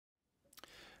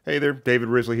Hey there, David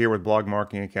Risley here with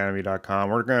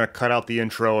blogmarketingacademy.com. We're going to cut out the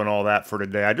intro and all that for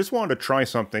today. I just wanted to try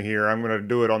something here. I'm going to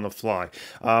do it on the fly.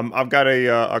 I've got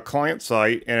a client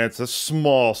site, and it's a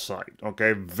small site,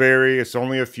 okay? It's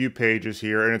only a few pages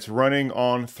here, and it's running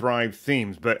on Thrive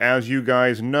themes. But as you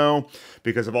guys know,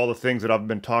 because of all the things that I've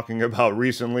been talking about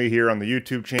recently here on the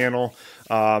YouTube channel,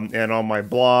 and on my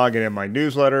blog and in my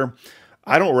newsletter,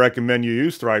 I don't recommend you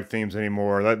use Thrive themes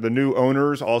anymore. The new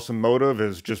owners, Awesome Motive,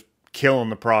 is just killing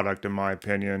the product in my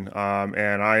opinion,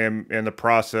 and I am in the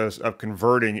process of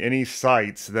converting any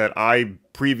sites that I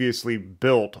previously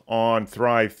built on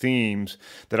Thrive themes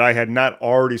that I had not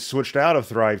already switched out of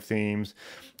Thrive themes.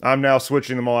 I'm now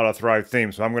switching them all out of Thrive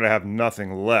themes, so I'm going to have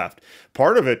nothing left.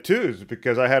 Part of it too is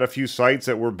because I had a few sites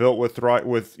that were built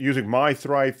with using my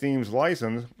Thrive themes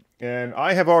license, and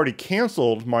I have already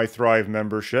canceled my Thrive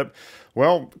membership.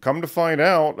 Well, come to find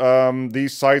out,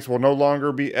 these sites will no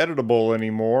longer be editable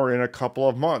anymore in a couple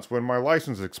of months when my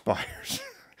license expires.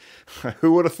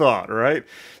 Who would have thought, right?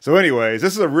 So anyways,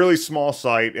 this is a really small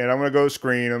site, and I'm going to go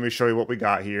screen. Let me show you what we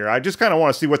got here. I just kind of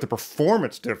want to see what the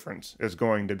performance difference is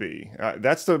going to be.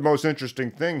 That's the most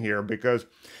interesting thing here, because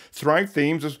Thrive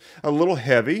Themes is a little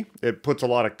heavy. It puts a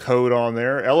lot of code on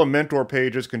there. Elementor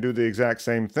pages can do the exact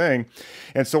same thing.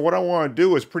 And so what I want to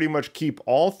do is pretty much keep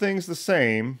all things the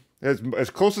same, as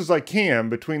close as I can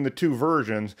between the two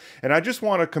versions, and I just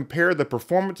want to compare the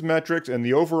performance metrics and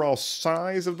the overall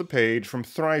size of the page from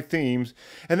Thrive Themes,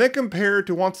 and then compare it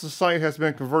to once the site has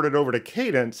been converted over to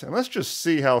Kadence, and let's just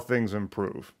see how things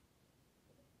improve.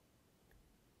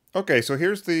 Okay, so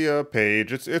here's the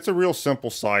page. It's a real simple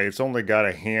site. It's only got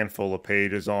a handful of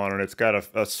pages on it. It's got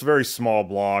a very small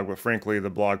blog, but frankly, the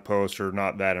blog posts are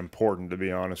not that important, to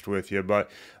be honest with you. But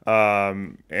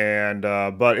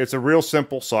it's a real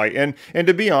simple site, and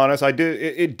to be honest,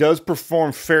 it does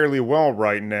perform fairly well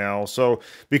right now. So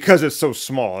because it's so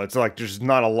small, it's like there's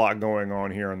not a lot going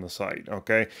on here on the site.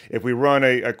 Okay, if we run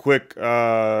a quick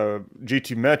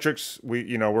GT metrics,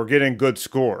 we're getting good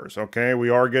scores. Okay, we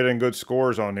are getting good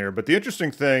scores on here. But the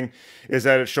interesting thing is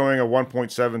that it's showing a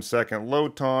 1.7 second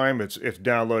load time. It's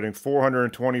downloading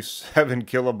 427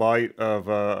 kilobyte of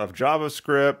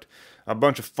JavaScript, a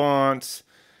bunch of fonts,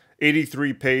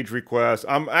 83 page requests.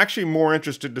 I'm actually more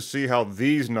interested to see how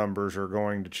these numbers are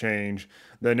going to change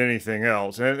than anything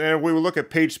else. And if we look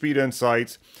at page speed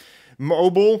insights,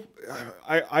 mobile,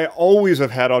 I always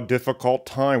have had a difficult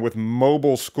time with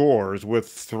mobile scores with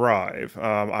Thrive.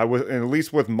 At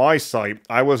least with my site,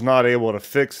 I was not able to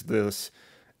fix this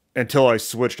until I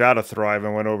switched out of Thrive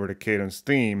and went over to Kadence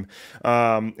theme.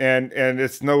 And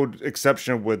it's no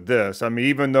exception with this. I mean,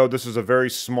 even though this is a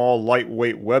very small,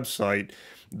 lightweight website,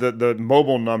 the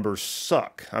mobile numbers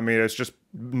suck. I mean, it's just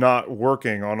not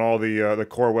working on all the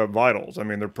core web vitals. I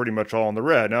mean, they're pretty much all in the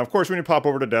red. Now, of course, when you pop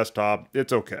over to desktop,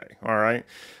 it's okay. All right.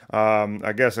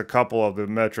 I guess a couple of the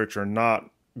metrics are not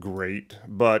great,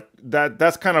 but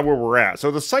that's kind of where we're at.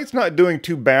 So the site's not doing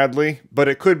too badly, but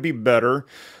it could be better.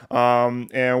 And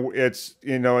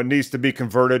it needs to be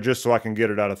converted just so I can get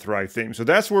it out of Thrive theme. So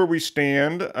that's where we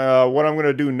stand. What I'm going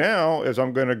to do now is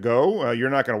I'm going to go, you're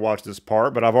not going to watch this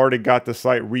part, but I've already got the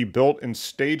site rebuilt and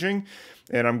staging,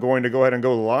 and I'm going to go ahead and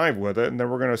go live with it, and then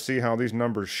we're going to see how these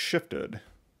numbers shifted.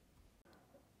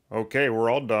 Okay, we're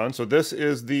all done. So this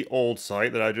is the old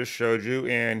site that I just showed you,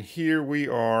 and here we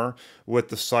are with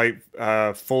the site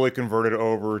fully converted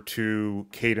over to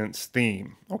Kadence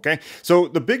theme. Okay, so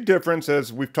the big difference,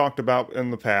 as we've talked about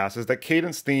in the past, is that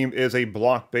Kadence theme is a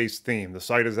block-based theme. The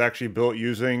site is actually built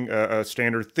using a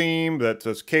standard theme that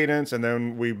says Kadence, and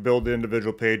then we build the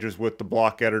individual pages with the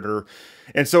block editor.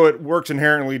 And so it works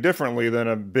inherently differently than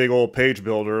a big old page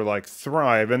builder like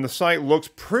Thrive. And the site looks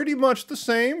pretty much the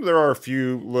same. There are a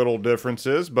few little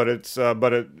differences, but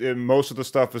most of the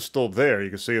stuff is still there.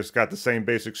 You can see it's got the same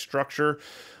basic structure,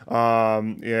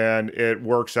 and it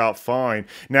works out fine.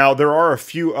 Now, there are a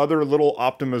few other little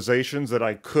optimizations that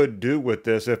I could do with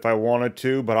this if I wanted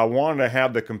to, but I wanted to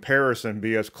have the comparison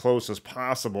be as close as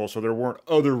possible so there weren't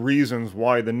other reasons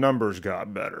why the numbers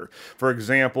got better. For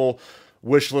example,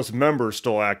 wishlist member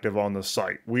still active on the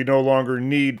site. We no longer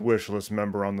need wishlist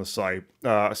member on the site.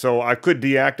 So I could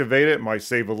deactivate it. It might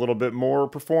save a little bit more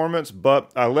performance,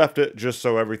 but I left it just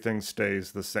so everything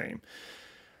stays the same.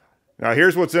 Now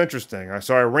here's what's interesting.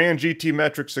 So I ran GT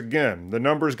metrics again. The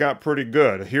numbers got pretty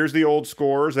good. Here's the old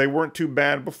scores. They weren't too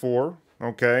bad before.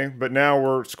 Okay, but now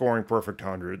we're scoring perfect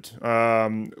hundreds.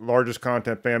 Largest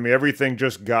content family, everything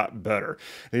just got better.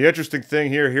 The interesting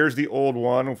thing here's the old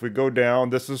one. If we go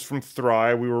down, this is from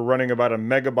Thrive. We were running about a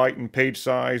megabyte in page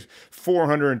size,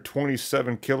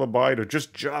 427 kilobyte of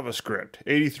just JavaScript,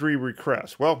 83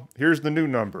 requests. Well, here's the new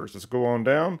numbers. Let's go on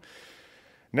down.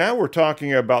 Now we're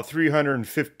talking about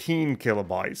 315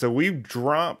 kilobytes. So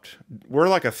we're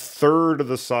like a third of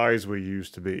the size we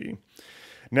used to be.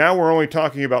 Now we're only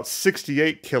talking about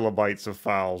 68 kilobytes of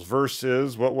files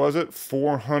versus, what was it,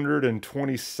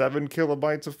 427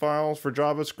 kilobytes of files for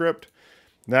JavaScript.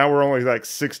 Now we're only like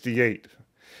 68.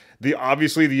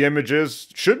 Obviously the images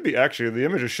should be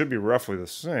roughly the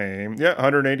same. Yeah,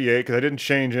 188 because I didn't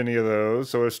change any of those,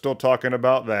 so we're still talking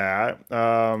about that.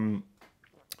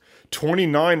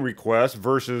 29 requests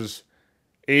versus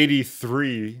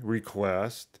 83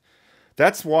 requests.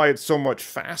 That's why it's so much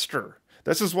faster.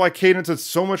 This is why Kadence is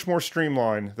so much more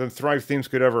streamlined than Thrive Themes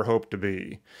could ever hope to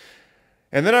be.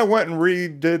 And then I went and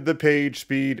redid the page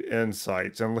speed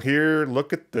insights. And here,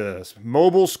 look at this.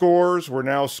 Mobile scores, we're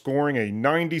now scoring a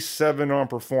 97 on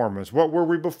performance. What were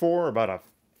we before? About a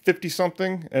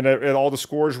 50-something? And all the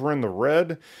scores were in the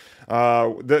red.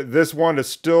 This one is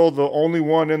still the only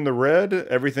one in the red.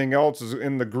 Everything else is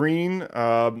in the green.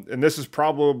 And this is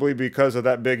probably because of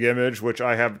that big image, which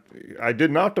I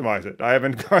didn't optimize it. I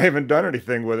haven't done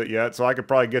anything with it yet, so I could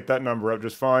probably get that number up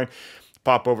just fine.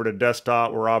 Pop over to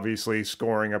desktop, we're obviously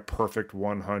scoring a perfect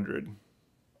 100.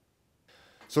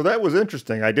 So that was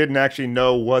interesting. I didn't actually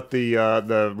know what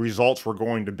the results were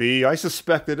going to be. I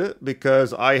suspected it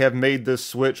because I have made this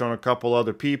switch on a couple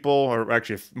other people, or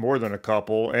actually more than a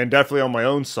couple, and definitely on my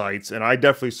own sites. And I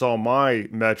definitely saw my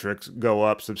metrics go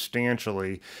up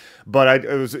substantially. But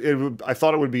I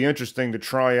thought it would be interesting to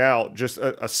try out just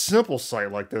a simple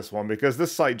site like this one, because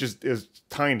this site just is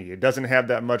tiny. It doesn't have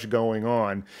that much going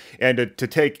on. And to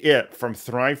take it from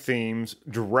Thrive Themes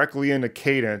directly into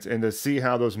Kadence and to see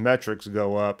how those metrics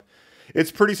go up, it's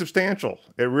pretty substantial.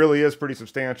 It really is pretty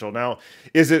substantial. Now,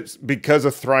 is it because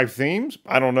of Thrive Themes?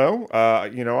 I don't know.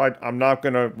 I'm not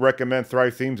going to recommend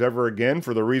Thrive Themes ever again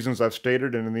for the reasons I've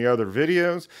stated in the other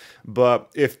videos. But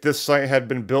if this site had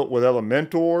been built with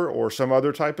Elementor or some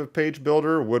other type of page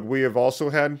builder, would we have also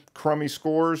had crummy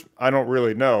scores? I don't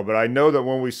really know. But I know that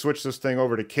when we switch this thing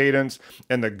over to Kadence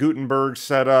and the Gutenberg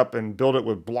setup and build it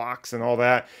with blocks and all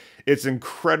that, it's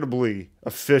incredibly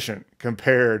efficient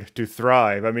compared to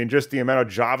Thrive. I mean, just the amount of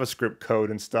JavaScript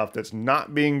code and stuff that's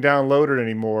not being downloaded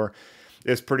anymore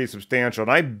is pretty substantial.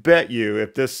 And I bet you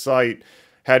if this site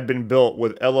had been built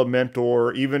with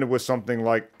Elementor, even with something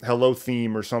like Hello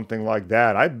Theme or something like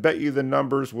that, I bet you the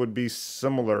numbers would be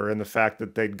similar in the fact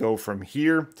that they'd go from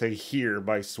here to here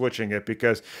by switching it,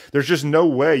 because there's just no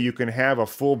way you can have a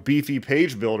full beefy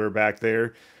page builder back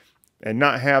there and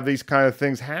not have these kind of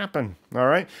things happen. All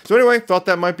right. So anyway, thought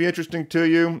that might be interesting to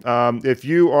you. If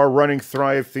you are running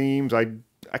Thrive Themes, I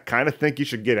kind of think you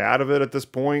should get out of it at this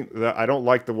point. I don't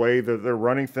like the way that they're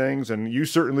running things, and you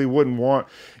certainly wouldn't want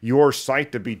your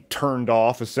site to be turned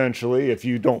off, essentially, if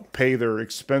you don't pay their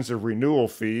expensive renewal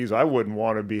fees. I wouldn't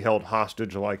want to be held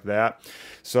hostage like that.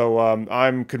 So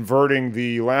I'm converting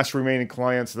the last remaining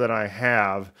clients that I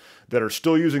have that are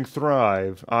still using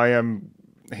Thrive. I am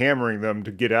hammering them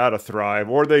to get out of Thrive,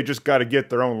 or they just got to get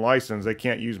their own license. They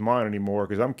can't use mine anymore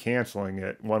because I'm canceling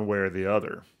it one way or the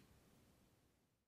other.